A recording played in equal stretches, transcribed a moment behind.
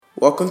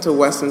Welcome to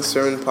Weston's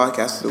Sermon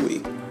Podcast of the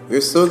Week. We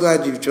are so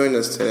glad you've joined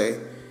us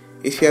today.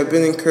 If you have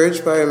been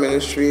encouraged by our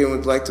ministry and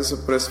would like to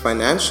support us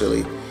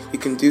financially, you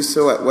can do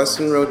so at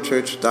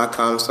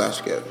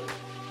westonroadchurch.com/give.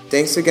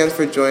 Thanks again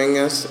for joining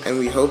us, and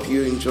we hope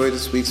you enjoy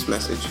this week's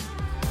message.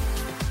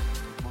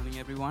 Good morning,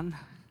 everyone.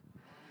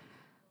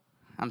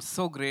 I'm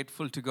so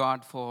grateful to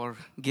God for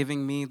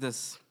giving me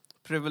this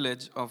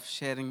privilege of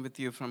sharing with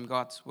you from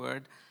God's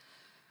Word.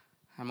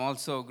 I'm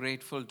also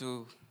grateful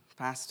to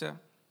Pastor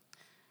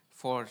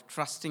for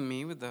trusting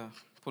me with the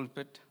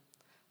pulpit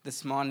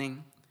this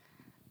morning.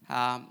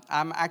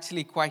 I'm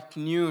actually quite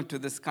new to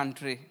this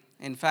country.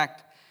 In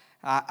fact,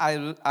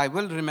 I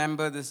will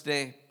remember this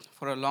day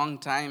for a long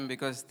time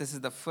because this is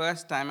the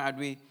first time I'd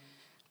be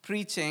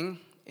preaching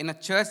in a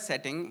church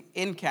setting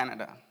in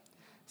Canada.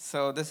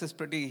 So this is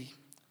pretty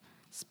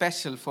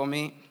special for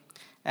me,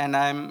 and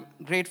I'm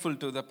grateful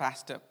to the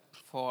pastor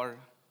for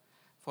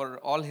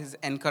all his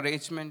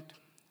encouragement.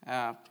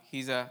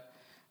 He's a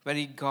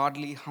very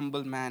godly,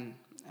 humble man,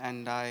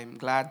 and I'm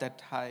glad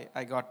that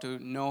I got to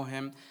know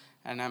him,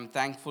 and I'm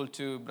thankful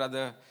to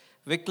Brother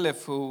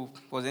Wycliffe, who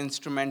was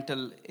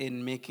instrumental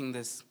in making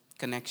this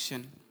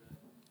connection.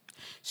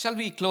 Shall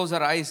we close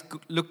our eyes,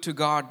 look to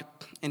God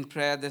in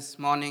prayer this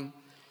morning,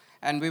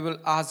 and we will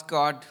ask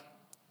God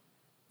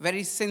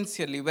very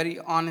sincerely, very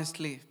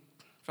honestly,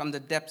 from the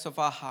depths of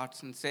our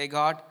hearts, and say,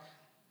 God,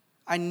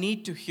 I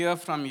need to hear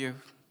from you.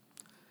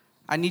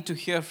 I need to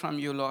hear from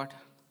you, Lord.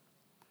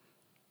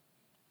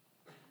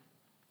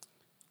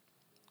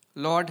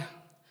 Lord,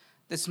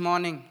 this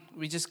morning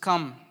we just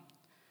come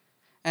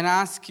and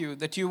ask you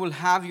that you will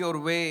have your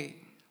way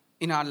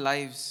in our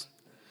lives.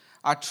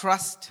 Our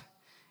trust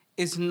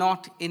is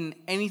not in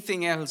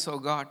anything else, oh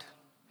God.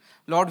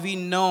 Lord, we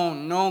know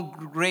no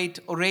great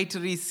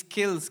oratory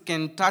skills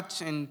can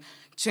touch and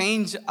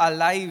change our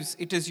lives.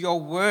 It is your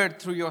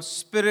word through your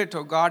Spirit,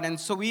 oh God.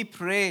 And so we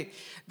pray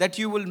that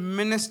you will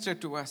minister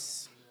to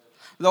us.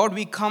 Lord,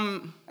 we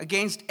come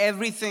against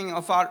everything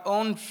of our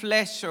own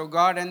flesh, oh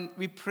God, and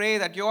we pray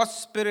that your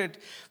Spirit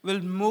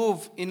will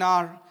move in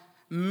our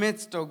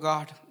midst, oh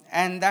God,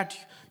 and that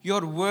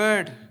your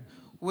word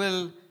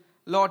will,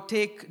 Lord,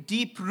 take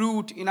deep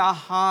root in our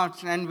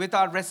hearts, and with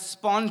our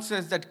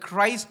responses that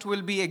Christ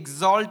will be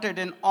exalted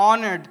and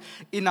honored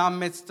in our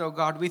midst, oh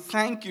God. We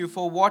thank you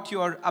for what you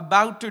are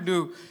about to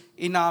do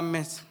in our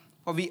midst.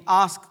 For we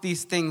ask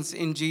these things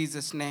in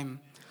Jesus' name.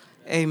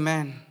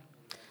 Amen.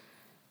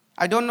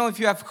 I don't know if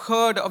you have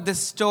heard of this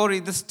story.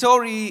 The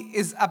story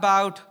is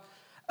about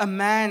a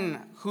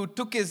man who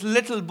took his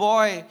little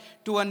boy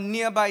to a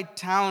nearby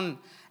town.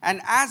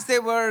 And as they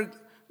were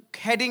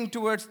heading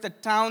towards the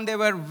town, they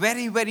were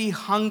very, very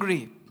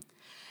hungry.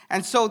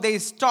 And so they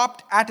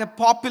stopped at a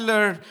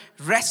popular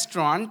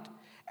restaurant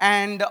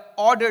and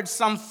ordered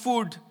some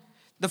food.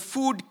 The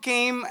food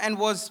came and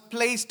was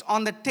placed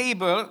on the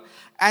table.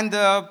 And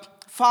the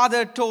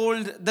father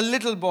told the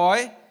little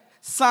boy,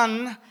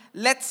 "Son,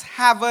 let's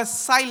have a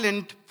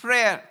silent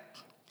prayer."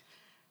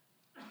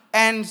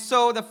 And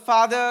so the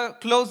father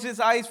closed his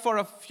eyes for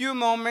a few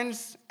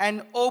moments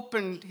and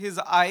opened his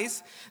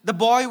eyes. The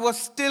boy was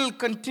still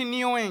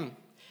continuing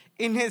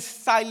in his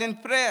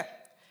silent prayer.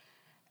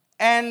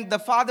 And the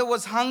father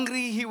was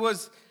hungry. He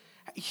was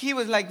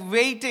like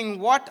waiting.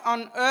 What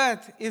on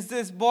earth is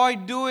this boy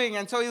doing?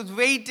 And so he was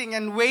waiting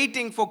and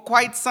waiting for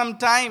quite some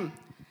time.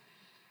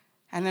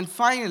 And then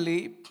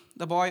finally,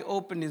 the boy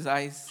opened his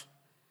eyes.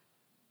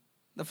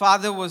 The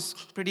father was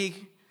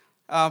pretty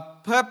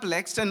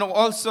perplexed and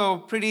also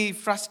pretty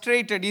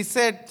frustrated. He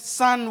said,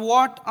 "Son,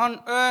 what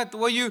on earth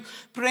were you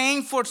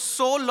praying for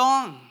so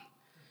long?"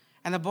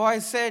 And the boy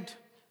said,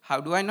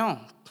 "How do I know?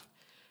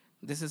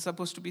 This is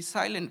supposed to be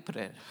silent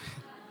prayer."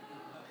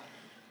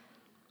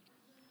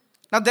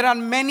 Now, there are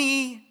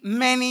many,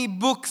 many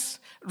books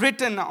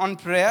written on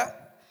prayer.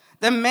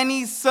 There are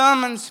many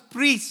sermons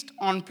preached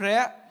on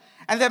prayer.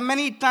 And there are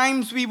many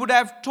times we would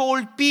have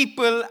told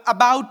people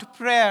about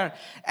prayer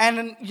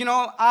and,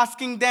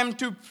 asking them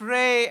to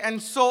pray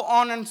and so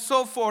on and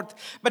so forth.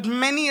 But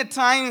many a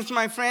times,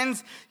 my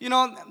friends,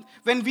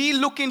 when we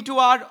look into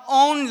our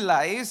own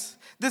lives,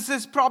 this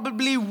is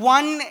probably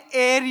one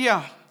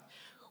area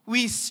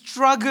we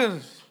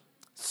struggle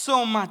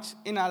so much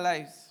in our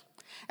lives.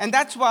 And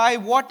that's why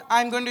what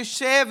I'm going to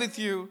share with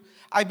you,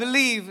 I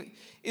believe,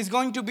 is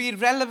going to be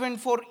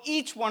relevant for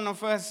each one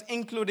of us,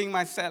 including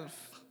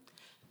myself.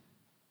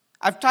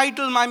 I've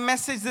titled my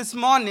message this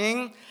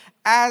morning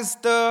as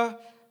the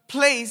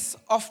place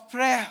of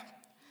prayer.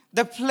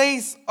 The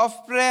place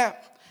of prayer.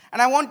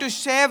 And I want to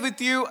share with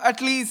you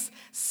at least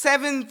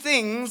 7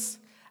 things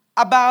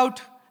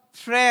about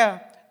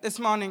prayer this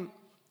morning.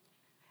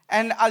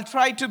 And I'll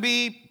try to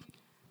be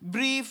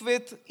brief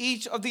with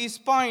each of these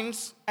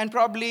points and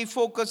probably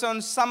focus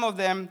on some of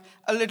them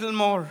a little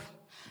more.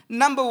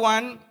 Number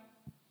 1,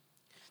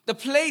 the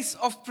place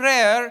of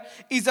prayer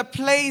is a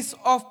place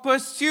of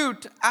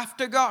pursuit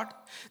after God.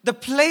 The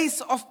place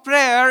of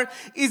prayer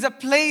is a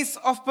place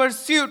of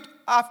pursuit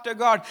after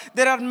God.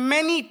 There are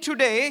many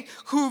today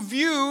who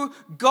view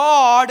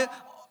God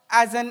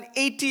as an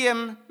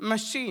ATM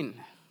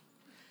machine.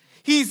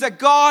 He's a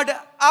God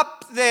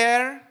up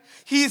there.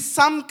 He's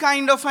some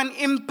kind of an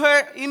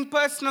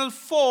impersonal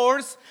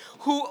force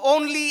who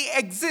only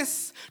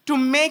exists to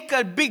make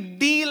a big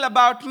deal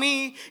about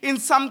me. In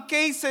some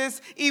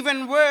cases,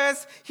 even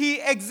worse, he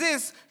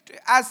exists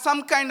as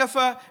some kind of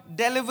a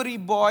delivery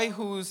boy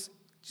who's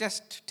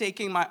just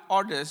taking my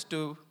orders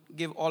to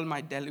give all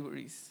my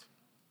deliveries.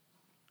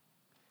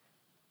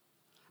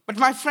 But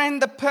my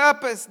friend, the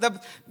purpose,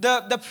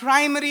 the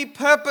primary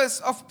purpose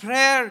of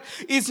prayer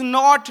is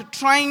not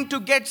trying to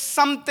get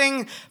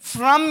something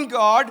from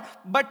God,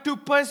 but to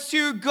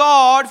pursue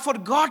God for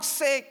God's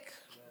sake.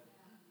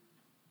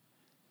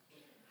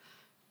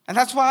 And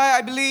that's why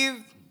I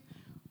believe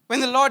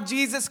when the Lord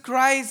Jesus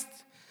Christ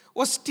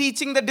was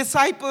teaching the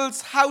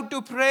disciples how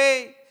to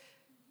pray,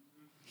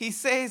 he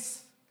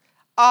says,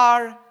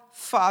 "Our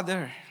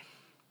Father,"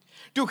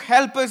 to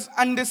help us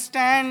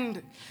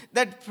understand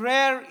that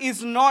prayer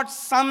is not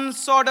some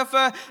sort of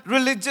a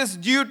religious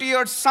duty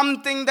or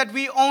something that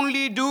we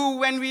only do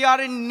when we are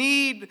in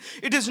need.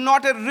 It is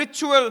not a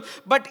ritual,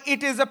 but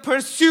it is a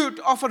pursuit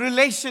of a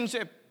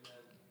relationship.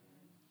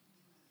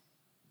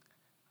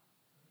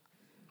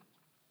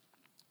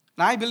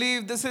 And I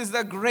believe this is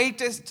the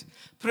greatest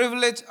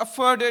privilege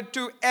afforded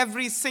to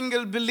every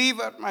single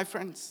believer, my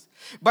friends,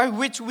 by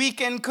which we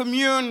can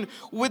commune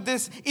with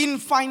this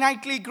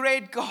infinitely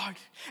great God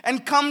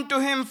and come to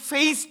Him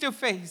face to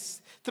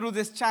face through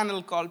this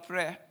channel called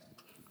prayer.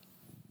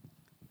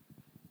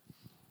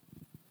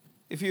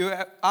 If you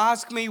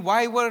ask me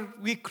why were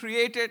we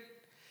created,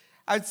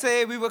 I'd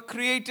say we were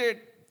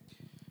created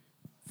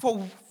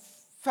for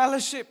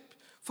fellowship,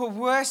 for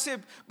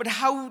worship. But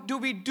how do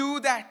we do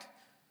that?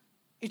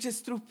 It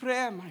is through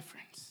prayer, my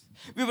friends.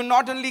 We were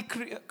not only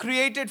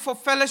created for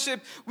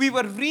fellowship, we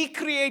were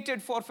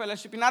recreated for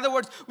fellowship. In other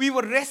words, we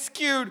were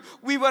rescued,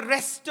 we were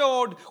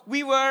restored,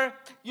 we were,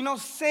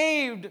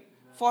 saved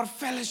for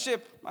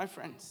fellowship, my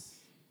friends.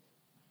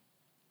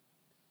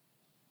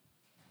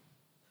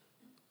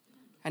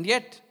 And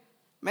yet,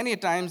 many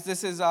times,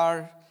 this is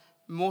our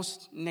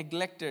most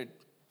neglected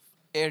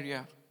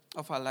area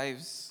of our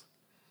lives.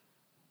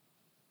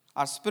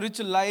 Our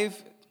spiritual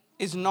life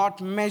is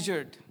not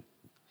measured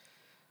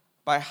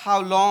by how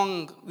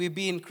long we've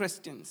been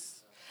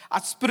Christians.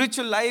 Our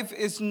spiritual life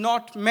is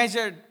not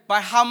measured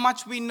by how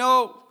much we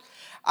know.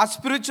 Our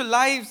spiritual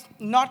lives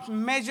not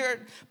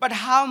measured, but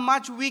how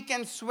much we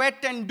can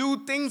sweat and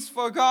do things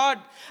for God.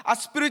 Our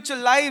spiritual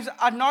lives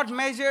are not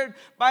measured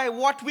by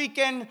what we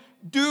can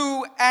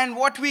do and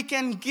what we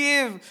can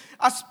give.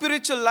 Our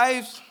spiritual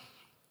lives,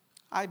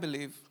 I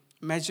believe,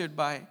 measured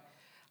by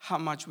how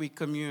much we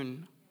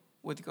commune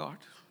with God.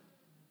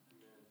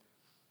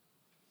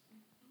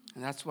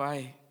 And that's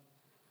why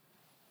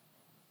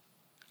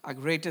our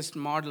greatest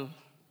model,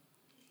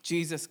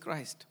 Jesus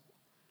Christ,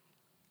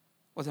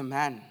 was a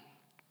man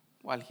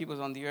while he was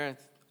on the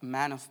earth, a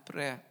man of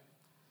prayer.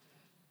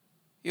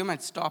 You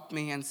might stop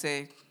me and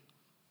say,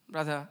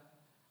 "Brother,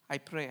 I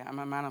pray. I'm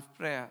a man of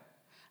prayer.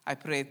 I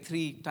pray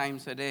 3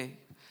 times a day,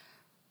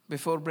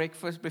 before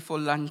breakfast, before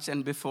lunch,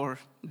 and before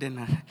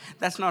dinner."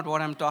 That's not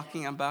what I'm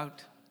talking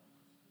about.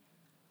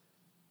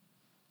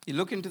 You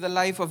look into the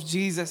life of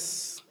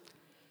Jesus.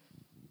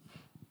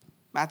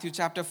 Matthew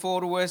chapter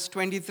 4, verse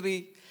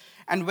 23.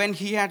 "And when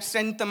he had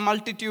sent the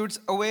multitudes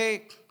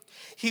away,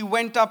 he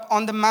went up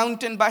on the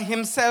mountain by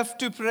himself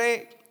to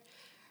pray.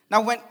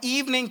 Now when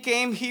evening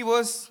came, he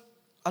was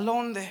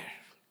alone there."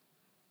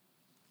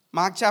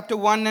 Mark chapter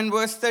 1 and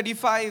verse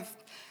 35.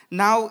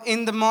 "Now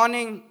in the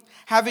morning,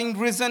 having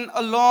risen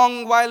a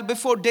long while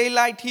before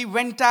daylight, he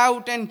went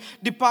out and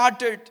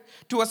departed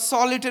to a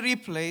solitary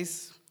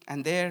place,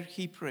 and there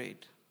he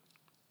prayed."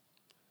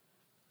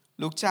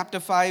 Luke chapter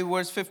 5,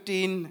 verse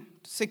 15,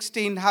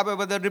 16,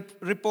 "However, the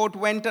report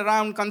went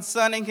around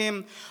concerning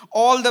him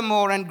all the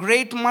more, and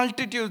great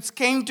multitudes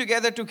came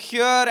together to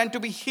hear and to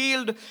be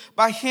healed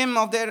by him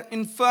of their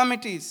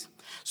infirmities.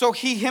 So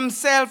he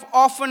himself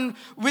often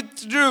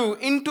withdrew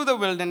into the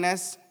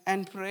wilderness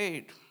and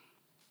prayed."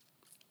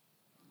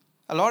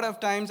 A lot of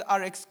times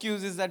our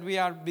excuse is that we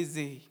are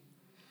busy.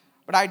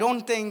 But I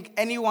don't think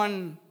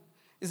anyone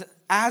is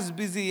as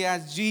busy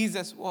as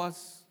Jesus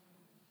was.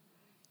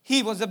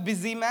 He was a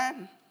busy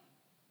man.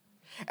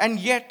 And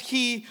yet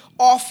he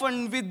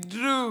often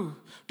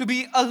withdrew to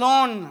be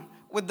alone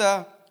with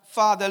the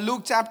Father.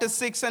 Luke chapter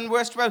 6 and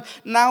verse 12.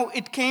 "Now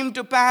it came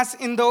to pass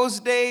in those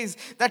days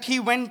that he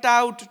went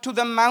out to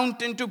the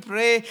mountain to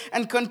pray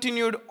and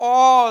continued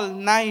all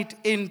night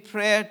in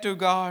prayer to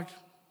God."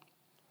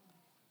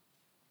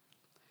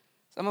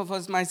 Some of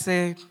us might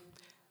say,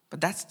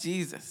 "But that's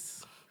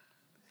Jesus.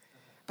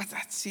 But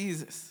that's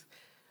Jesus."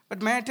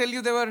 But may I tell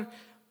you, there were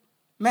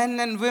men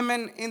and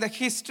women in the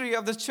history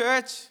of the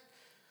church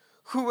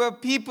who were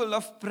people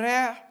of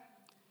prayer.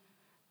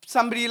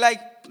 Somebody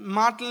like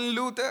Martin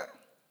Luther.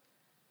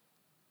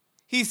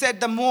 He said,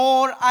 "The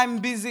more I'm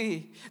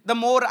busy, the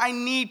more I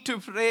need to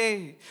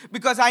pray,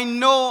 because I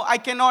know I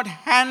cannot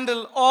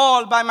handle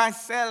all by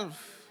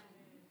myself."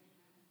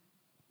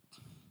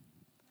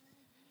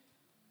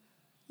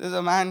 There's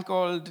a man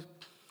called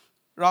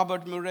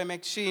Robert Murray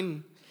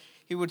McCheyne.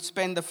 he would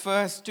spend the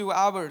first 2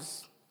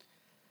 hours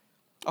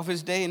of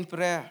his day in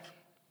prayer.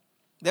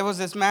 There was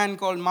this man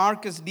called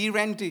Marcus D.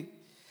 Renty,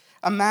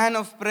 a man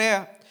of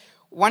prayer.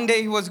 One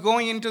day he was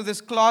going into this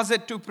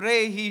closet to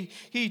pray.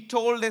 He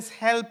told his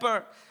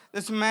helper,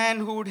 this man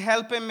who would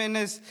help him in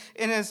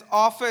his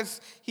office,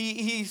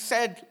 he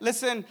said,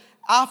 listen,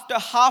 after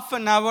half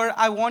an hour,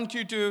 I want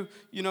you to,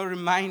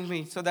 remind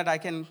me so that I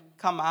can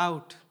come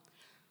out.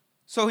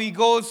 So he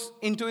goes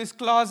into his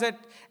closet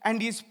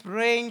and he's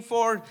praying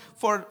for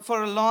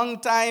a long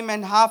time,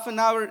 and half an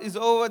hour is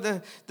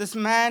over.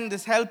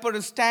 This helper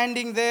is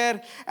standing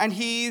there, and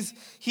he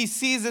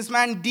sees this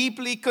man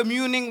deeply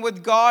communing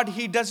with God.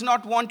 He does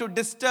not want to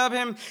disturb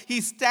him.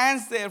 He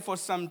stands there for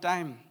some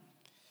time.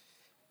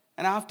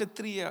 And after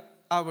 3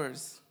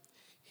 hours,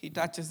 he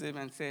touches him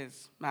and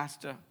says,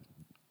 Master,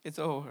 it's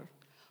over.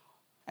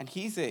 And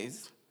he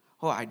says,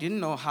 oh, I didn't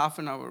know half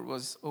an hour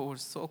was over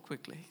so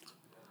quickly.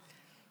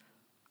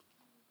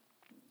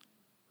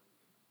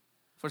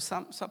 For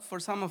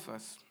some of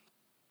us,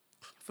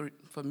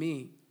 for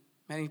me,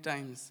 many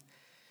times,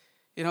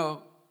 I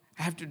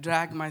have to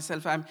drag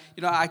myself.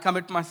 I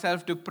commit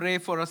myself to pray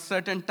for a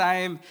certain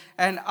time,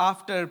 and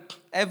after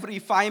every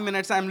 5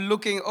 minutes, I'm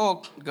looking,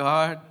 oh,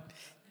 God.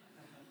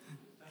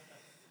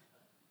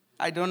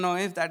 I don't know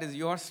if that is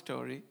your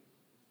story.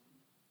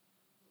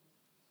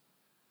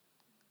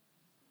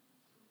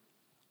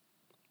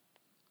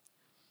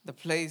 The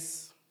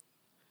place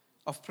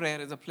of prayer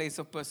is a place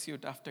of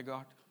pursuit after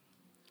God.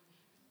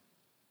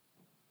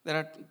 There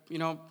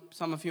are,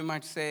 some of you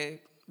might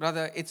say,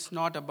 brother, it's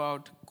not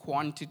about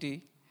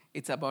quantity,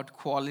 it's about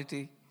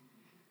quality.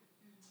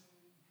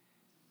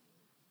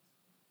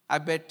 I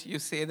bet you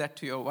say that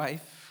to your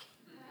wife.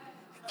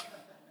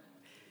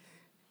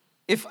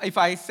 If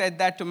I said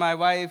that to my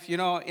wife, in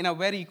a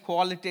very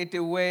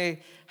qualitative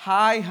way,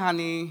 hi,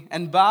 honey,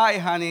 and bye,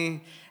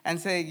 honey, and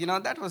say,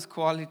 that was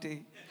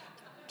quality.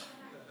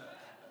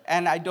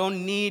 And I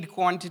don't need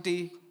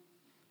quantity.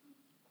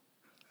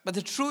 But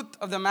the truth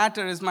of the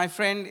matter is, my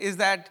friend, is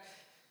that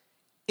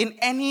in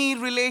any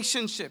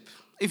relationship,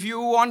 if you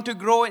want to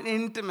grow in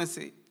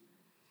intimacy,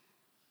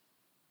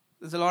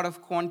 there's a lot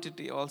of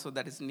quantity also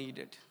that is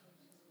needed.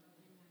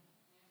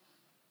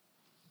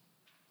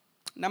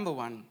 Number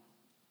one,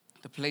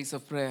 the place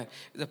of prayer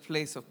is a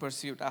place of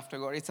pursuit after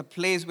God. It's a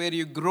place where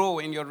you grow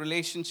in your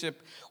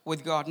relationship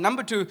with God.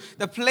 Number two,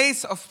 the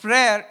place of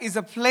prayer is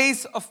a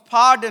place of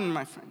pardon,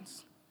 my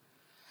friends.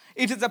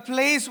 It is a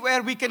place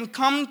where we can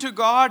come to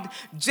God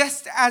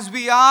just as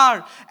we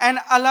are and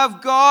allow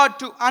God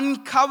to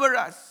uncover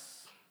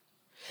us.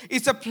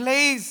 It's a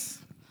place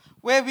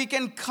where we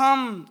can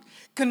come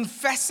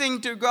confessing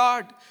to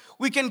God.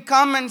 We can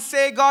come and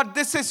say, God,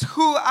 this is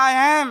who I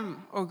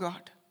am, oh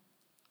God.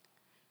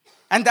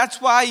 And that's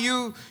why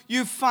you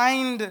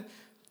find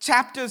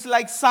chapters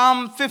like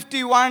Psalm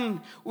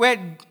 51,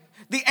 where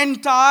the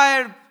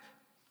entire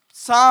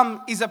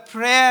Psalm is a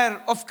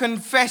prayer of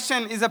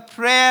confession, is a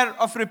prayer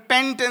of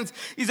repentance,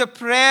 is a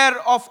prayer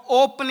of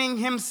opening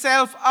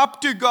himself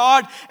up to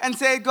God and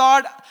say,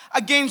 God,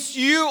 against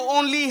you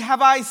only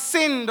have I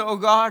sinned, O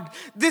God.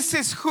 This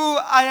is who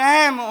I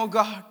am, O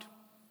God.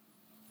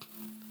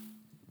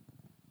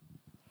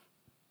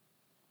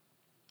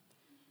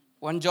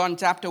 John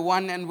chapter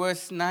 1 and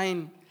verse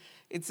 9,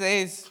 it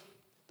says,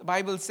 the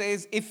Bible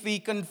says, if we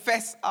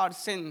confess our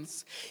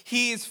sins,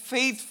 he is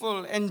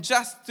faithful and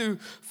just to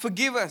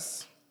forgive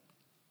us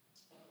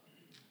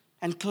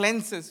and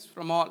cleanse us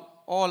from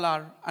all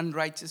our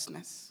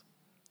unrighteousness.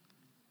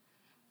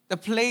 The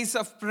place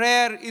of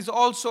prayer is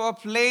also a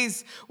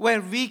place where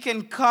we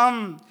can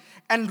come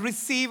and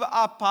receive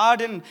our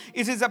pardon.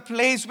 It is a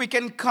place we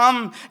can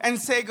come and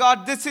say,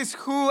 God, this is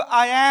who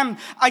I am.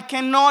 I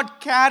cannot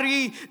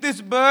carry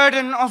this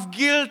burden of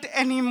guilt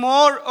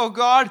anymore, oh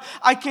God.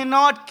 I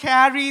cannot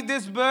carry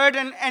this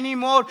burden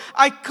anymore.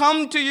 I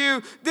come to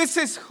you. This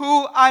is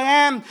who I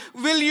am.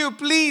 Will you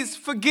please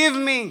forgive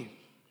me?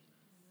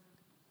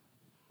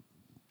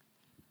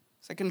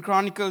 2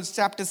 Chronicles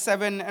chapter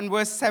 7 and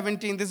verse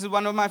 17. This is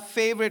one of my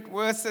favorite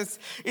verses.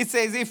 It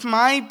says, if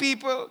my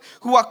people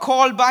who are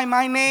called by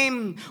my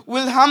name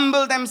will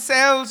humble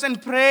themselves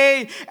and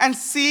pray and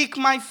seek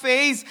my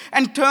face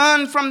and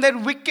turn from their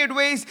wicked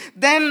ways,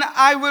 then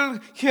I will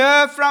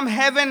hear from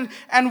heaven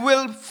and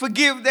will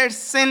forgive their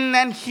sin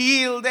and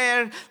heal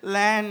their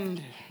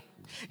land.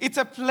 It's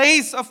a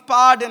place of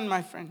pardon,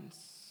 my friends.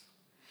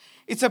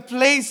 It's a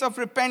place of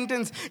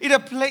repentance. It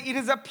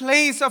is a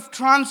place of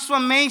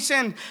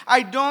transformation.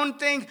 I don't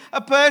think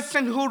a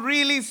person who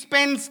really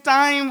spends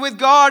time with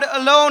God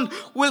alone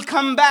will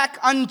come back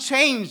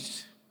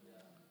unchanged.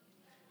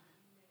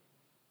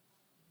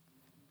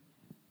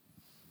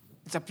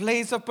 It's a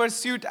place of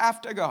pursuit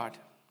after God,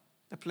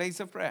 the place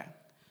of prayer.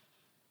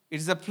 It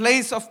is a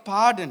place of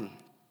pardon.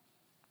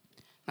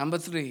 Number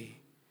 3,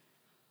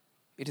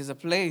 it is a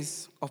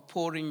place of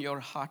pouring your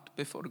heart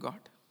before God.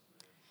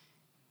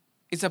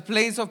 It's a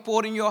place of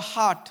pouring your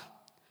heart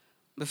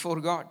before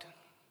God.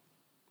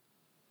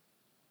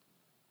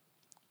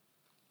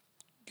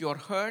 Your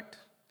hurt,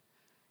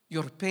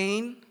 your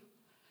pain,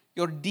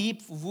 your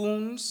deep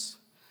wounds,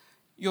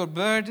 your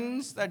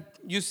burdens that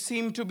you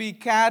seem to be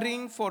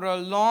carrying for a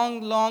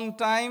long, long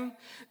time,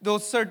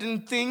 those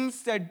certain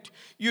things that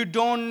you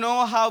don't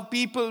know how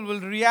people will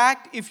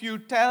react if you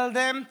tell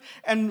them,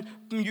 and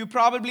you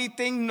probably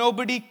think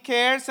nobody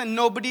cares and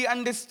nobody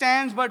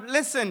understands, but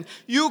listen,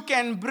 you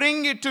can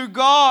bring it to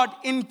God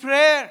in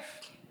prayer.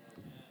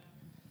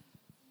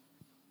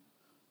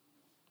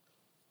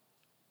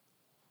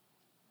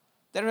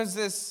 There is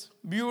this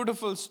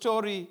beautiful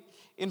story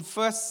in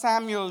 1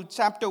 Samuel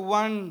chapter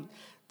 1.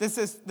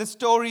 The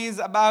story is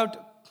about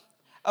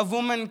a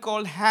woman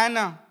called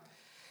Hannah.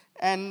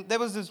 And there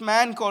was this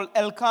man called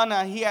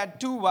Elkanah. He had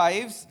two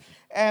wives.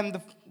 And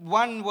the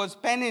one was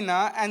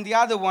Peninnah and the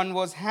other one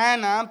was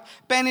Hannah.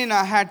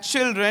 Peninnah had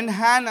children.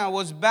 Hannah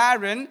was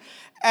barren.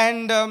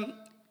 And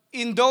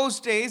in those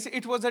days,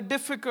 it was a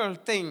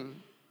difficult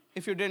thing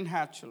if you didn't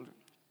have children.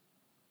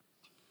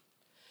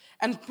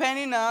 And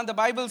Peninnah, the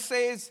Bible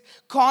says,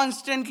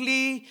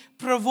 constantly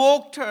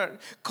provoked her,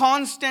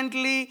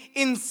 constantly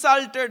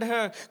insulted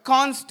her,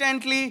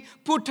 constantly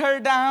put her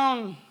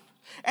down.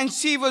 And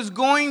she was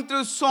going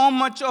through so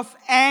much of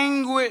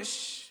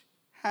anguish,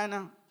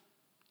 Hannah.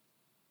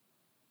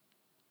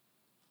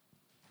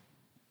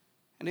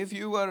 And if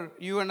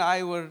you and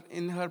I were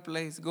in her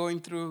place,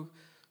 going through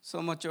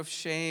so much of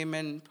shame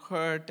and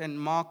hurt and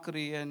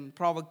mockery and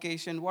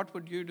provocation, what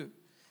would you do?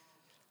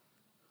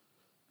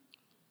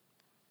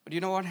 But you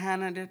know what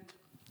Hannah did?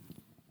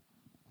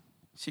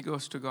 She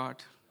goes to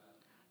God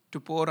to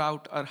pour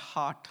out her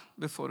heart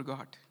before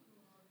God.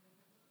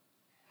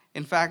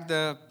 In fact,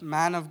 the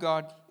man of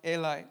God,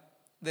 Eli,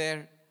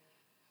 there,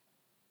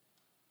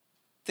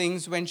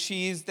 things when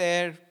she is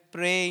there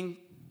praying,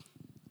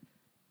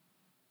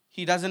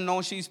 he doesn't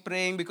know she's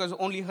praying because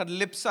only her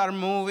lips are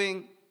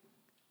moving.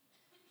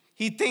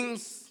 He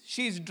thinks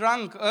she's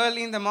drunk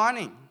early in the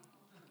morning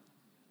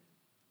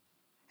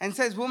and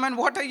says, "Woman,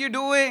 what are you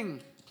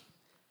doing?"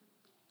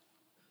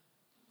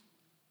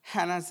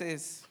 Hannah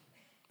says,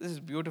 this is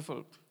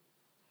beautiful.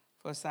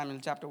 1 Samuel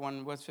chapter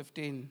 1, verse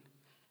 15.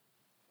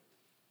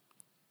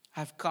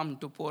 I've come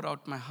to pour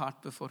out my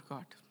heart before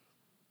God.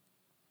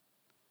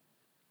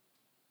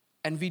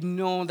 And we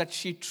know that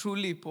she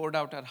truly poured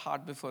out her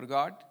heart before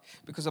God,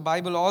 because the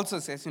Bible also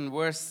says in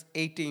verse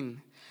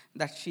 18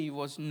 that she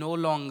was no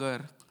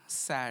longer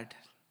sad.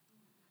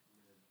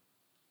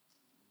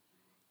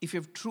 If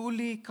you've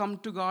truly come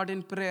to God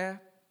in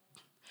prayer,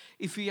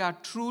 if we are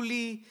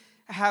truly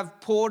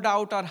have poured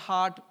out our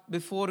heart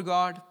before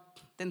God,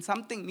 then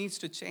something needs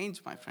to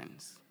change, my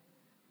friends.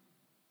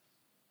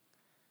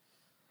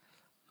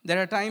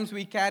 There are times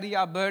we carry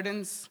our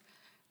burdens,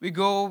 we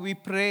go, we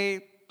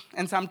pray,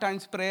 and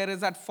sometimes prayer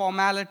is that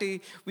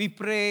formality. We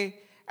pray,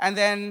 and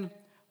then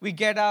we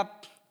get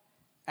up,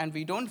 and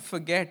we don't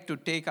forget to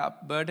take our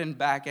burden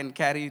back and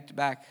carry it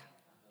back,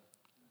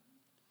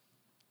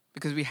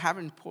 because we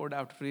haven't poured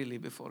out really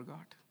before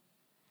God.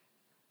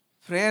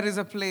 Prayer is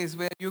a place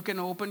where you can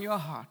open your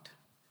heart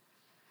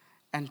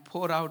and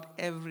pour out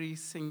every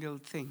single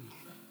thing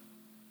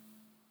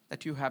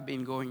that you have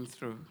been going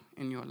through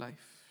in your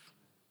life.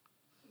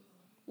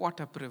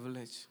 What a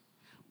privilege.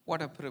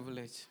 What a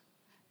privilege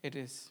it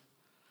is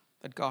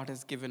that God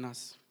has given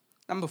us.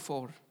 Number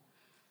 4,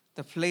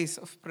 the place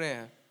of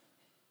prayer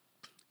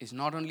is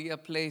not only a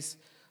place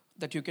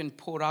that you can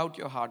pour out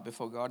your heart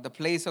before God. The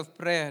place of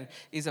prayer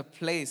is a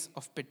place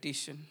of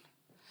petition.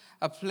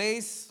 A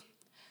place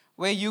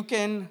where you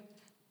can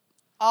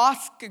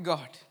ask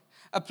God.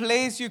 A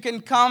place you can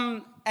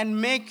come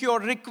and make your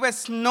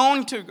requests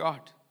known to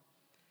God.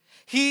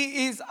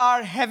 He is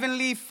our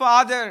Heavenly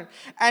Father,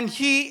 and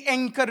He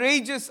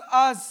encourages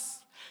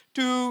us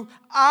to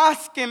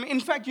ask Him.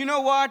 In fact, you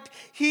know what?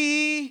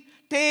 He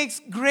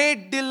takes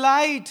great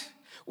delight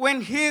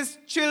when His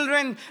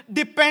children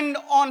depend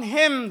on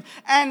Him.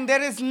 And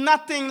there is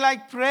nothing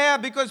like prayer,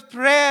 because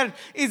prayer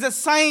is a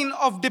sign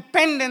of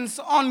dependence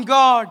on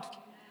God.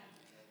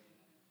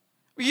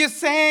 You're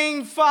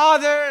saying,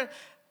 Father,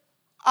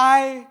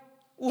 I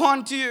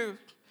want you.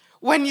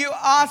 When you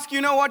ask, you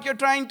know what you're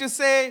trying to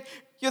say?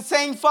 You're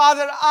saying,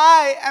 Father,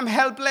 I am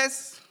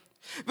helpless.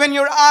 When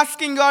you're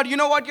asking God, you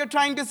know what you're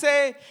trying to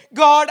say?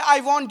 God, I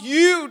want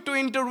you to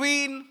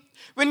intervene.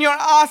 When you're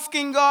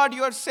asking God,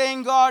 you're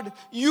saying, God,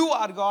 you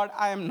are God,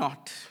 I am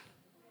not.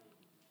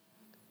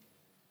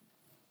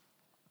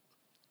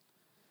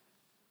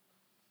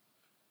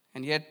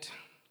 And yet,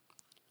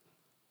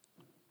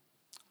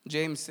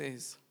 James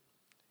says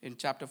in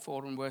chapter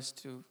 4 and verse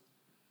 2,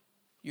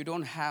 you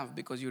don't have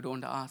because you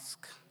don't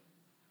ask.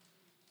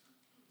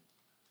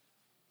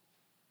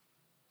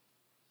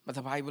 But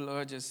the Bible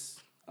urges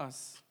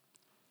us.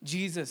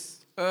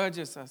 Jesus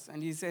urges us,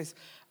 and He says,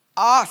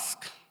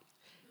 ask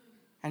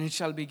and it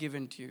shall be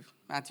given to you.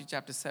 Matthew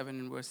chapter 7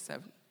 and verse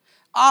 7.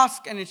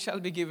 Ask and it shall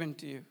be given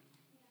to you.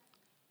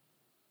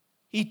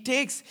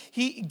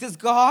 This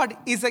God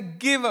is a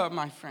giver,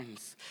 my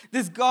friends.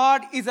 This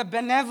God is a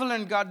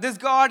benevolent God. This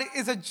God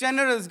is a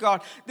generous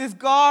God. This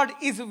God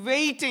is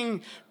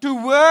waiting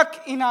to work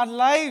in our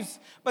lives.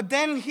 But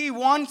then He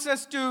wants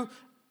us to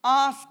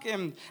Ask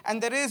him.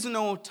 And there is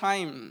no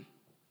time.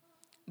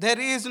 There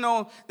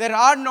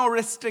are no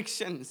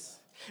restrictions.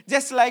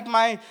 Just like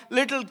my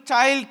little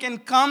child can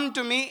come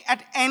to me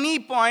at any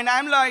point.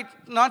 I'm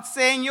like not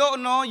saying,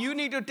 no, you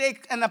need to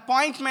take an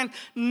appointment.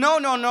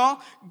 No.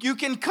 You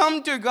can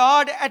come to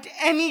God at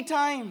any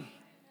time.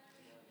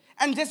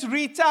 And just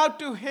reach out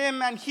to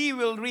him and he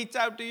will reach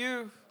out to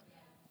you.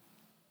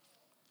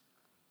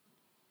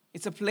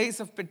 It's a place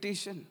of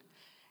petition.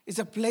 It's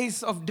a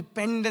place of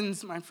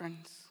dependence, my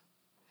friends.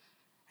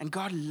 And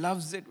God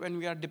loves it when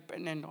we are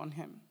dependent on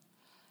him.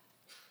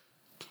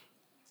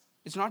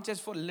 It's not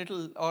just for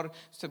little or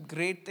some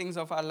great things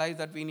of our life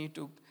that we need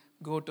to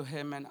go to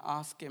him and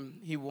ask him.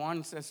 He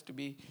wants us to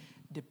be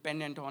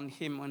dependent on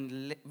him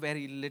on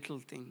very little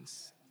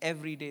things.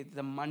 Every day,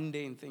 the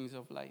mundane things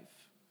of life.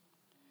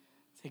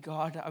 Say,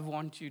 God, I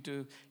want you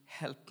to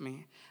help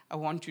me. I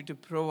want you to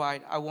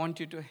provide. I want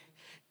you to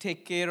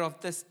take care of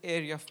this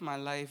area of my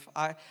life.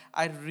 I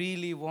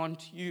really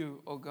want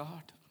you, oh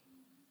God.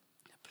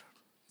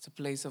 It's a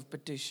place of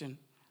petition.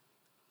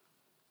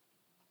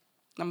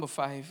 Number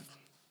 5.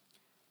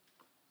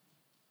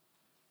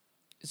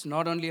 It's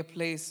not only a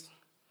place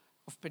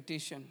of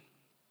petition.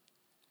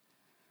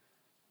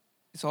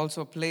 It's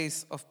also a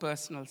place of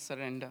personal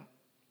surrender.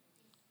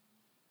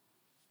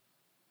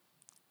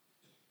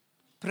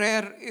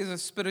 Prayer is a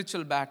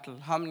spiritual battle.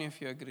 How many of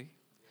you agree?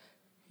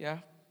 Yeah?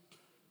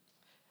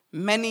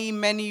 Many,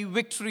 many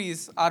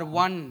victories are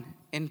won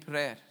in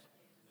prayer.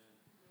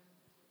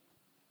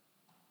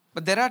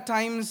 But there are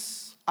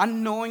times,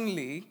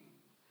 unknowingly,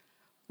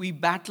 we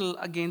battle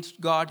against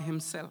God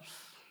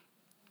himself.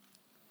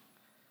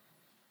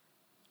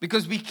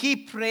 Because we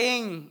keep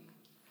praying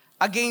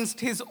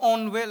against his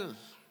own will.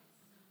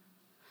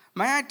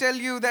 May I tell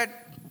you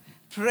that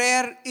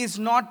prayer is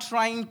not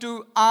trying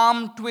to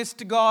arm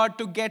twist God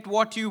to get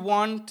what you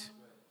want.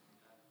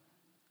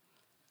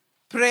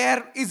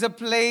 Prayer is a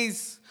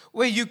place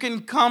where you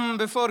can come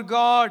before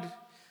God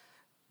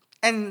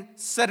and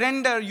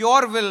surrender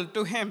your will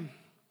to him.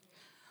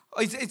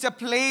 It's a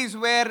place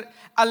where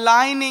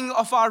aligning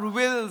of our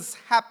wills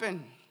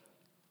happen.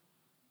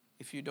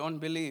 If you don't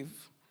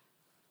believe,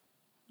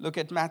 look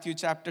at Matthew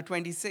chapter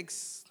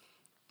 26,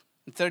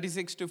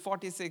 36 to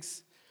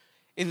 46.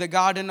 In the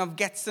Garden of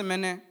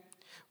Gethsemane,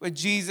 where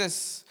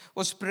Jesus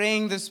was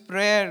praying this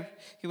prayer,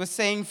 he was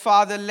saying,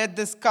 Father, let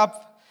this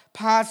cup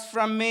pass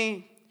from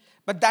me.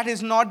 But that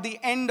is not the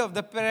end of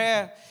the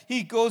prayer.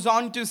 He goes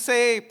on to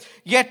say,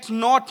 yet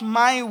not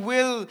my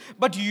will,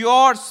 but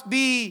yours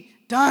be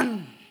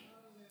done.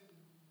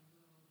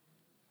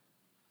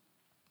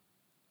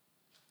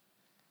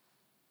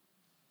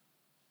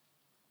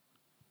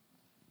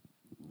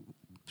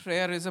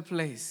 Prayer is a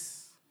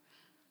place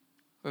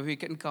where we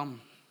can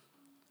come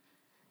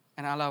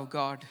and allow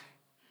God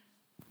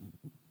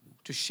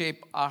to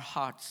shape our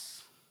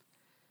hearts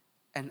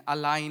and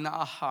align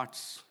our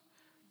hearts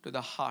to the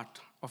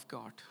heart of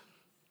God.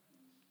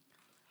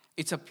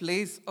 It's a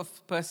place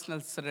of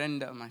personal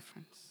surrender, my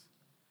friends.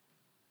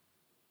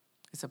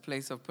 It's a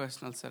place of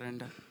personal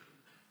surrender.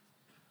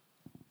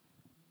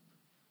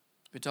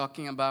 We're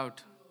talking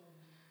about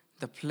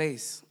the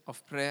place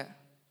of prayer.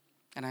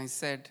 And I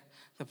said,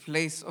 the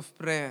place of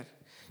prayer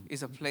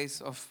is a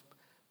place of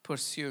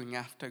pursuing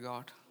after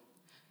God.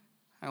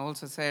 I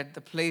also said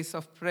the place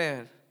of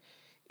prayer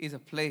is a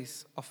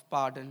place of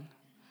pardon.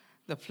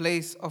 The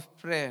place of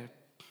prayer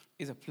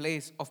is a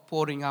place of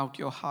pouring out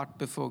your heart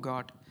before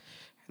God.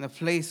 And the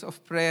place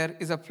of prayer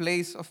is a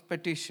place of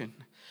petition.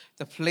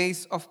 The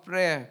place of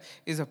prayer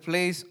is a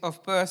place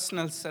of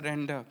personal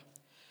surrender.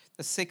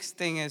 The sixth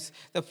thing is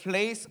the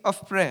place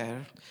of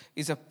prayer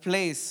is a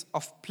place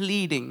of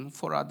pleading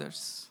for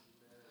others.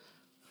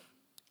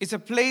 It's a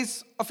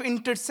place of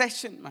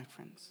intercession, my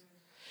friends.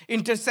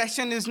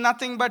 Intercession is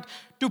nothing but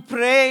to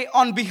pray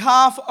on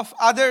behalf of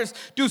others,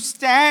 to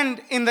stand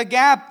in the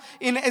gap.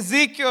 In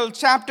Ezekiel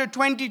chapter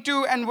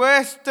 22 and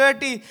verse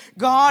 30,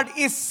 God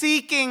is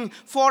seeking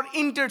for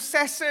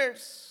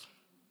intercessors.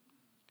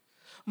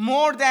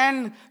 More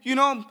than,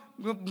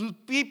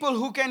 people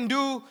who can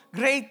do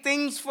great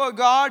things for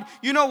God.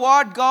 You know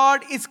what?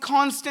 God is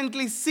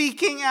constantly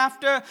seeking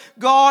after.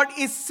 God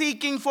is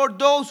seeking for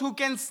those who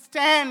can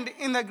stand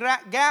in the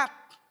gap.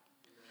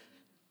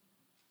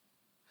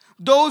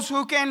 Those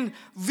who can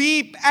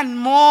weep and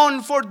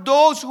mourn for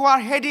those who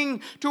are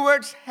heading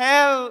towards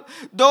hell.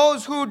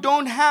 Those who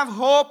don't have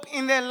hope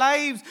in their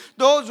lives.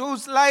 Those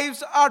whose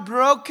lives are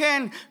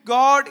broken.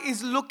 God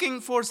is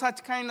looking for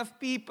such kind of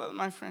people,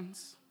 my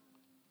friends.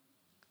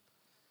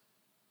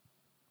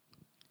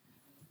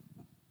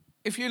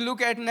 If you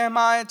look at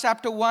Nehemiah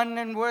chapter 1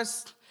 and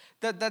verse,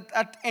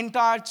 that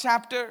entire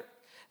chapter,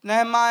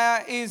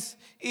 Nehemiah is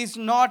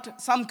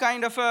not some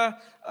kind of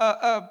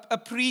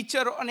a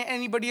preacher or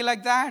anybody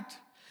like that.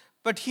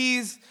 but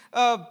he's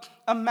a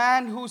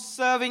man who's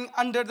serving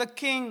under the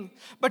king.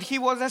 But he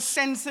was a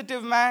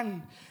sensitive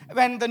man.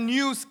 When the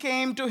news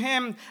came to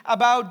him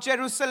about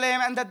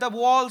Jerusalem and that the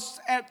walls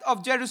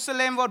of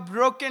Jerusalem were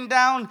broken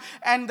down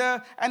and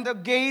the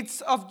gates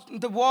of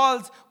the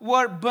walls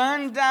were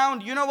burned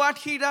down, you know what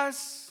he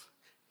does?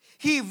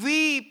 He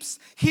weeps,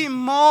 he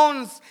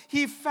moans,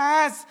 he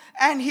fasts,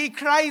 and he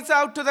cries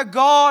out to the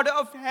God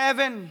of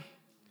heaven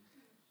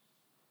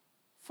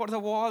for the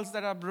walls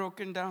that are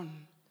broken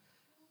down.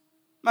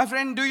 My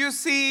friend, do you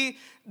see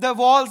the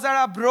walls that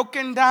are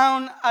broken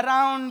down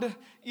around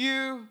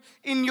you,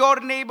 in your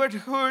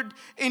neighborhood,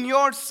 in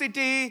your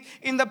city,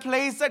 in the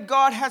place that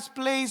God has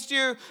placed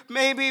you,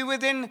 maybe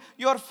within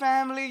your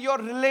family, your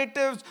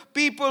relatives,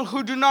 people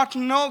who do not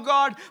know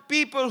God,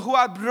 people who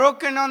are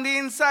broken on the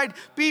inside,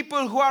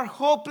 people who are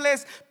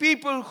hopeless,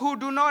 people who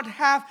do not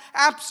have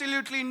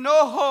absolutely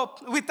no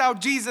hope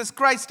without Jesus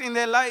Christ in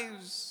their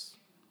lives.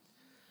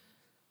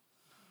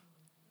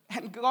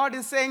 And God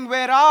is saying,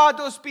 where are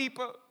those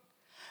people?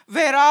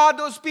 Where are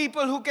those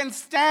people who can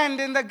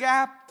stand in the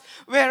gap?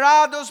 Where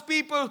are those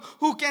people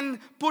who can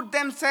put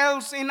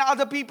themselves in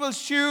other people's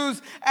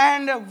shoes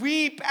and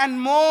weep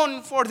and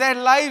moan for their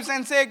lives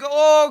and say,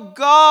 oh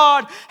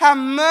God, have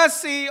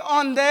mercy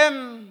on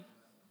them?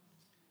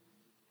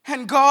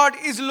 And God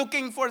is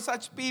looking for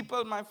such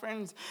people, my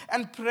friends.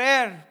 And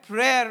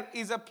prayer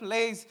is a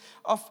place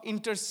of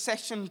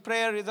intercession.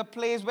 Prayer is a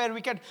place where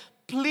we can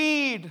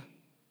plead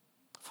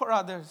for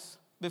others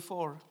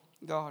before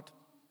God.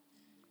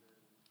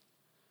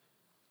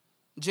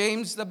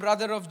 James, the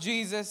brother of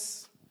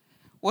Jesus,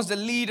 was a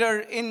leader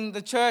in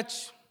the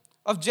church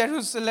of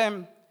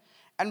Jerusalem.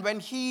 And when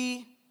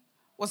he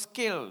was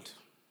killed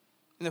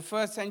in the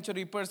first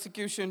century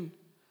persecution,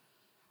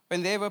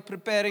 when they were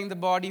preparing the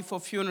body for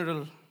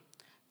funeral,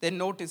 they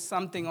noticed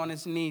something on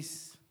his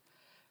knees.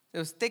 There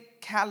was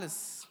thick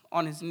callus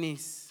on his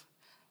knees,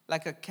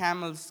 like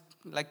camel's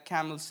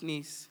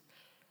knees.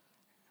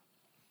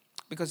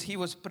 Because he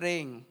was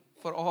praying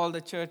for all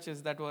the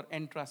churches that were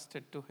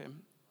entrusted to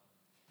him.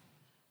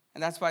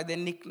 And that's why they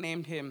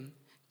nicknamed him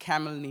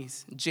Camel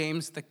Knees,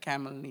 James the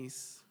Camel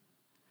Knees.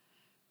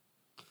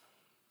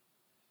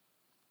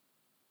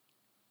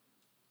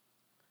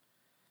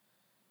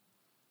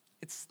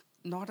 It's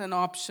not an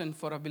option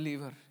for a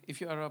believer.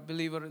 If you are a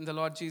believer in the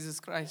Lord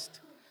Jesus Christ,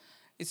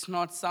 it's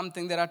not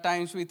something. There are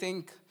times we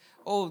think,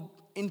 oh,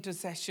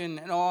 intercession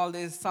and all,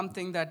 there's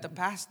something that the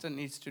pastor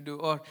needs to do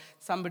or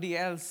somebody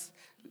else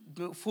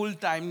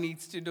full-time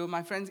needs to do.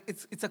 My friends,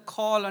 it's a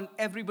call on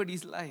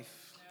everybody's life.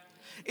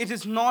 It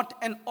is not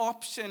an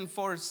option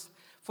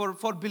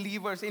for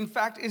believers. In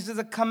fact, it is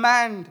a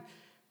command.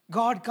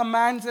 God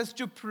commands us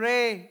to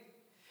pray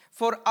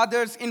for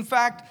others. In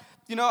fact,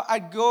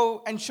 I'd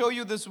go and show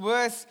you this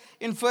verse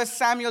in 1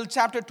 Samuel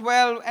chapter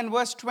 12 and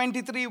verse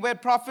 23 where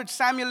Prophet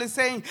Samuel is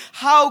saying,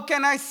 how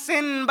can I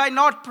sin by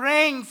not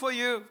praying for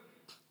you?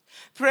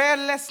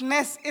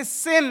 Prayerlessness is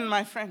sin,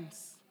 my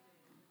friends.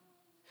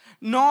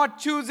 Not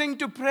choosing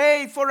to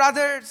pray for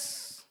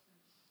others.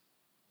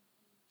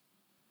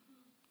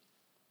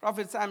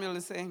 Prophet Samuel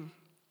is saying,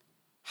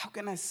 how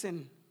can I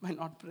sin by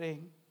not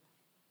praying?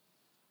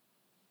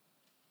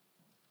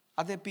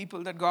 Are there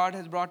people that God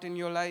has brought in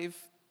your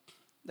life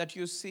that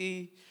you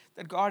see,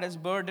 that God has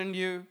burdened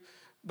you,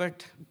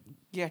 but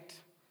yet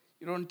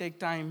you don't take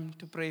time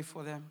to pray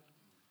for them?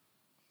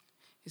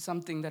 It's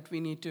something that we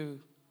need to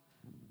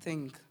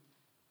think.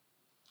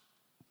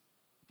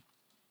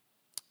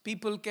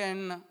 People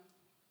can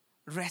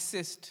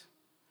resist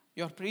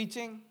your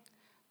preaching.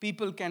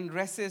 People can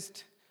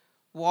resist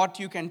what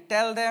you can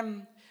tell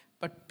them,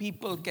 but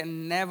people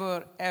can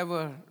never,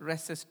 ever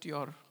resist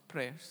your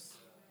prayers.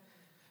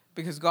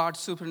 Because God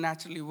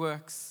supernaturally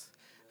works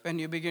when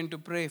you begin to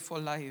pray for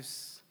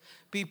lives.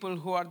 People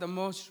who are the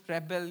most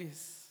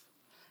rebellious.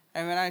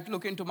 And when I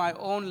look into my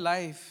own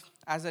life,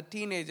 as a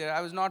teenager,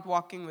 I was not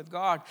walking with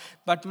God,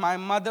 but my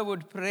mother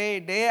would pray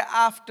day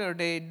after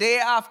day, day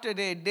after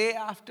day, day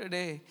after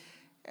day.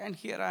 And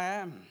here I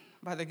am,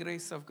 by the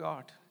grace of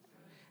God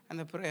and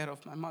the prayer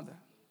of my mother.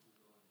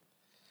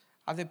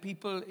 Are there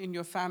people in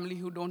your family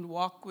who don't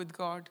walk with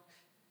God?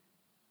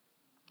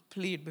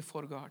 Plead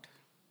before God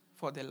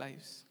for their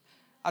lives.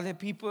 Are there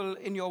people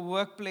in your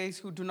workplace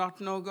who do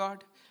not know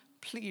God?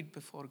 Plead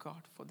before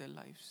God for their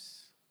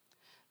lives.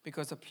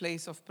 Because a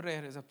place of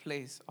prayer is a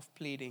place of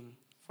pleading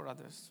for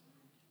others.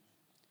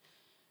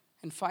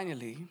 And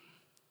finally,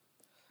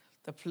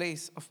 the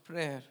place of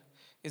prayer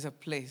is a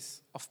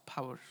place of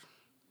power.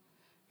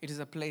 It is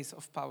a place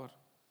of power.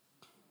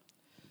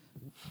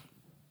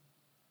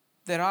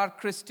 There are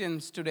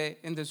Christians today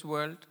in this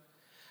world,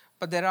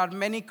 but there are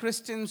many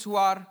Christians who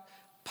are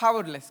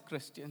powerless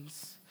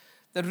Christians.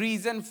 The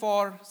reason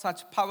for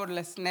such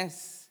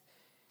powerlessness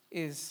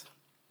is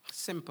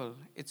simple.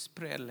 It's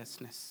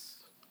prayerlessness.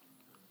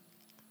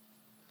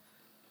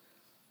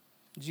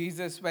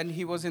 Jesus, when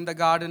he was in the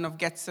Garden of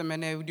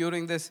Gethsemane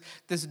during this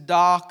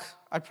dark,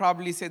 I'd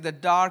probably say the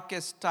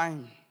darkest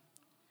time,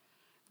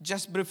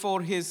 just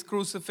before his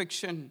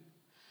crucifixion,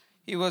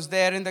 he was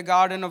there in the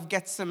Garden of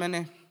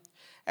Gethsemane.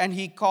 And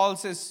he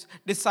calls his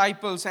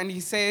disciples and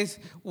he says,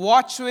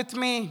 watch with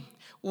me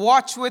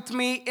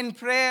in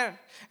prayer.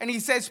 And he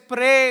says,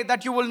 pray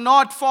that you will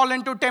not fall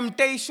into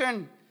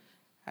temptation.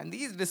 And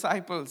these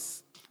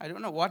disciples, I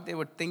don't know what they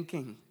were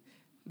thinking.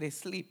 They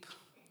sleep.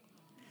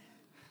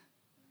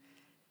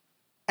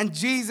 And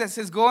Jesus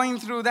is going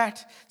through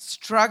that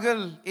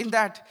struggle in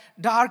that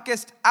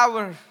darkest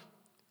hour.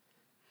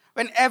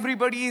 When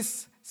everybody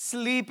is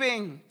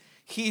sleeping,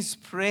 he's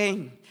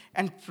praying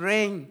and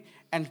praying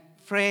and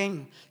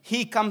praying.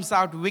 He comes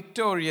out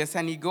victorious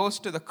and he goes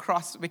to the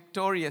cross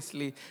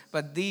victoriously.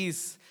 But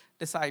these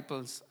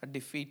disciples are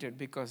defeated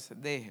because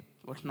they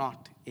were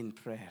not in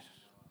prayer.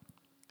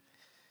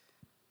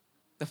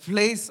 The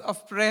place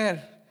of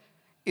prayer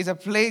is a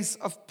place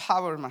of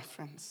power, my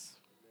friends.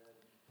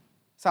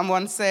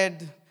 Someone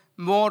said,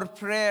 more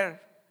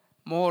prayer,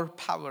 more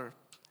power.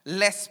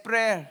 Less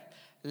prayer,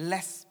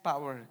 less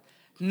power.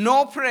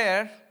 No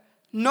prayer,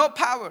 no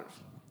power.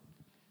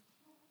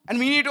 And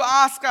we need to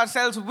ask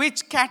ourselves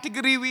which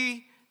category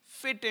we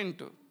fit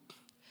into.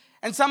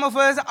 And some of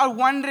us are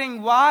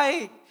wondering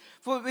why,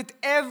 for with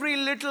every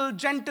little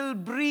gentle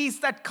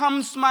breeze that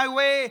comes my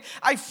way,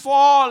 I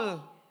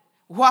fall.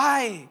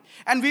 Why?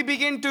 And we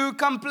begin to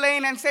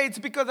complain and say it's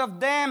because of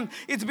them,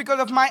 it's because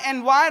of my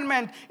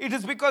environment, it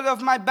is because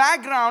of my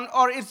background,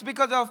 or it's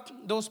because of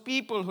those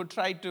people who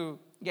tried to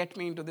get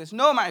me into this.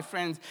 No, my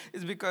friends,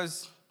 it's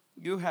because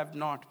you have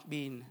not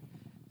been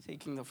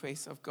seeking the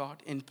face of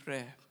God in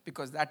prayer,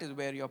 because that is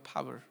where your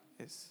power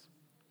is.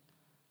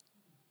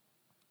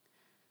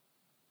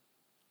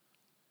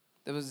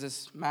 There was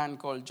this man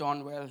called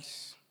John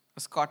Welsh, a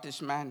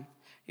Scottish man.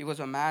 He was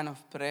a man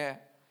of prayer.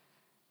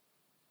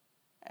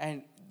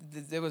 And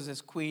there was this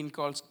queen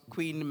called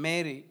Queen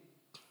Mary,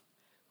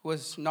 who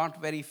was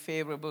not very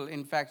favorable.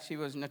 In fact, she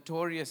was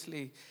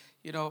notoriously,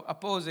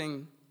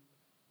 opposing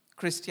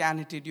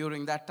Christianity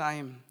during that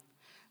time.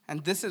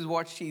 And this is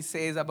what she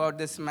says about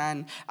this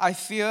man. I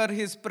fear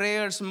his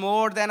prayers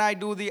more than I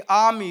do the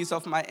armies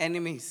of my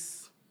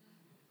enemies.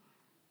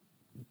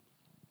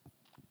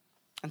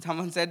 And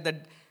someone said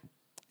that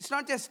it's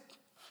not just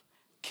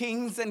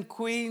kings and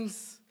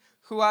queens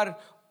who are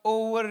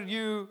over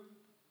you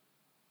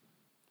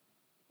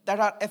that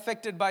are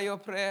affected by your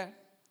prayer.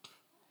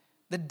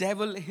 The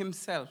devil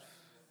himself.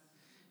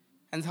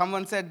 And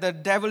someone said the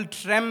devil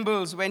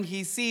trembles when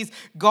he sees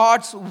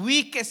God's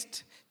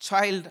weakest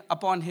child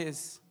upon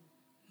his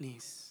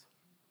knees.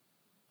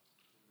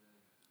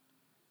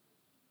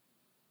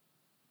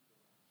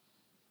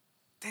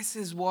 This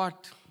is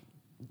what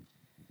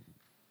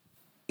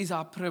is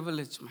our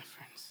privilege, my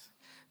friends.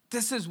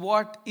 This is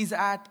what is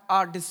at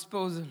our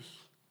disposal.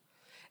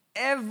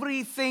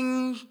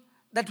 Everything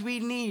that we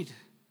need.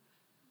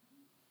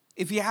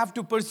 If you have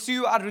to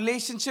pursue our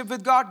relationship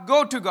with God,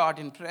 go to God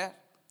in prayer.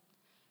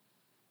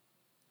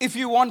 If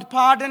you want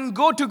pardon,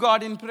 go to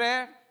God in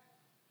prayer.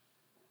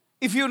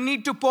 If you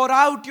need to pour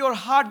out your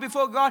heart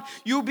before God,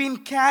 you've been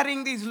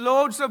carrying these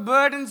loads of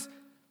burdens,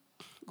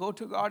 go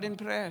to God in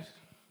prayer.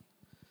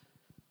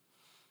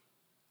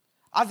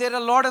 Are there a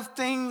lot of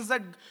things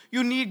that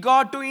you need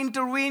God to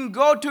intervene?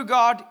 Go to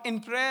God in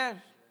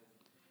prayer.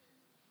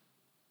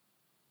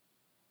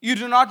 You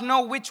do not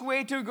know which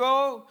way to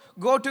go?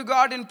 Go to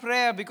God in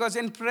prayer, because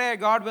in prayer,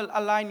 God will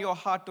align your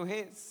heart to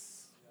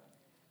His.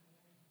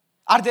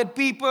 Are there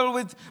people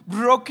with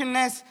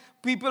brokenness,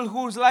 people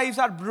whose lives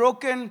are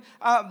broken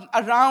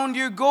around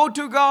you? Go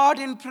to God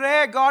in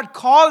prayer. God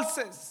calls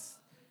us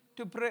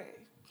to pray.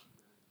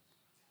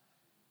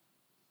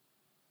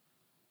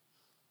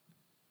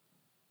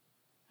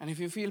 And if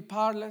you feel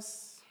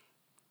powerless,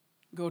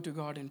 go to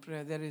God in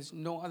prayer. There is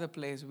no other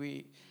place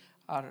we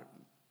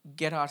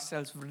get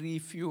ourselves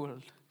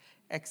refueled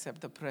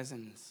except the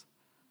presence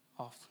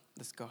of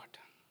this God.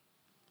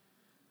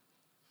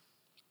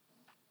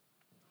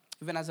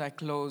 Even as I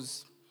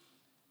close,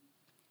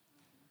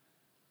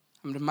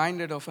 I'm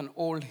reminded of an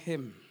old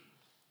hymn.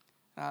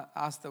 I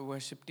ask the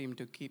worship team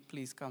to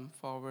please come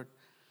forward.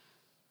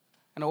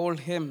 An old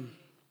hymn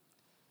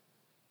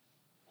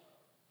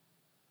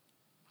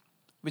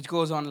which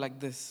goes on like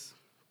this.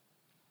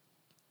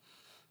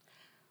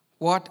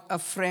 What a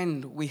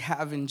friend we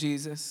have in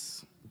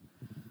Jesus.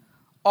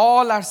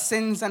 All our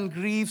sins and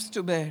griefs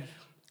to bear.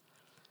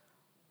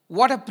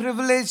 What a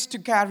privilege to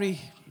carry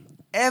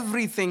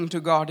everything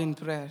to God in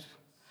prayer.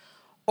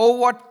 Oh,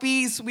 what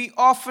peace we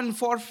often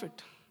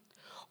forfeit.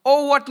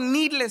 Oh, what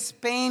needless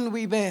pain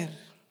we bear.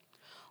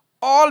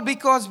 All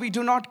because we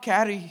do not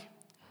carry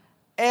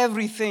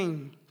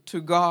everything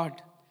to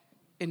God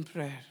in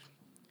prayer.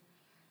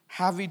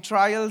 Have we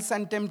trials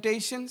and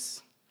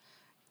temptations?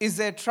 Is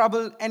there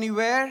trouble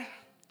anywhere?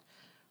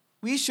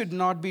 We should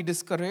not be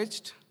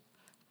discouraged.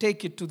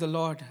 Take it to the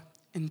Lord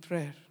in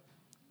prayer.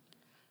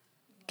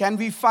 Can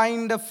we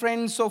find a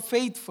friend so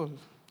faithful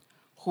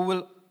who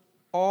will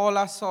all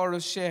our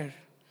sorrows share?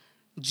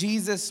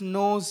 Jesus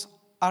knows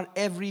our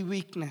every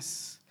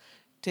weakness.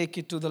 Take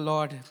it to the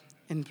Lord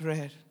in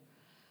prayer.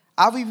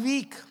 Are we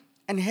weak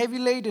and heavy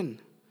laden,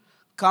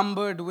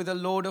 cumbered with a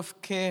load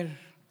of care?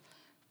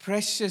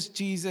 Precious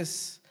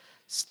Jesus,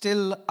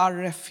 still our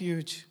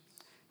refuge.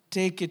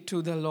 Take it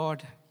to the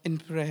Lord in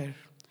prayer.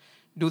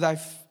 Do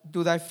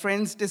thy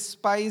friends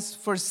despise,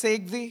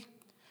 forsake thee?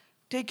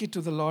 Take it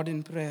to the Lord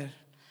in prayer.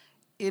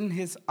 In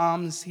his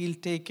arms he'll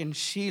take and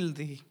shield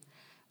thee.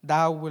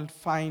 Thou wilt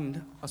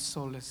find a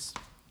solace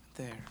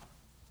there.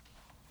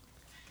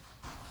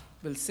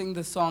 We'll sing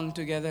the song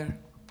together,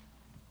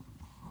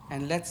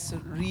 and let's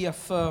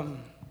reaffirm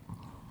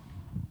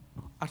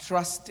our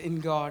trust in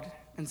God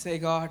and say,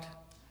 God,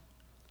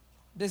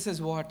 this is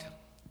what,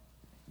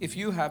 if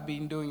you have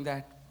been doing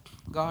that,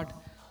 God,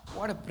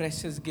 what a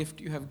precious gift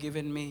you have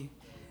given me,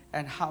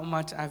 and how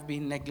much I've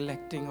been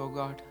neglecting, oh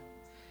God.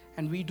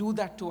 And we do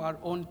that to our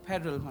own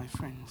peril, my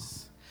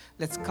friends.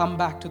 Let's come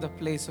back to the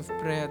place of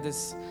prayer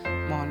this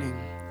morning,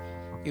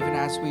 even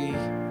as we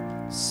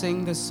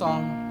sing the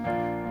song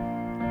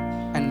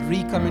and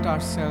recommit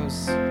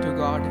ourselves to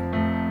God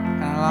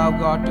and allow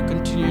God to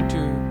continue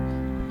to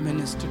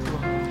minister to our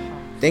hearts.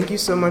 Thank you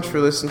so much for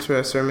listening to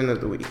our Sermon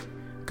of the Week.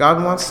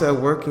 God wants to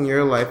work in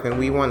your life, and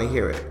we want to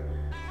hear it.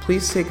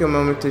 Please take a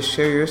moment to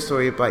share your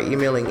story by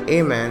emailing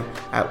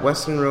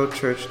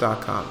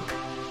amen@westonroadchurch.com.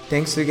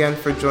 Thanks again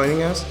for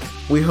joining us.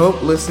 We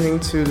hope listening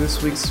to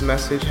this week's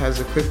message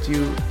has equipped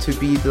you to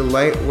be the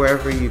light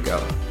wherever you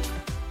go.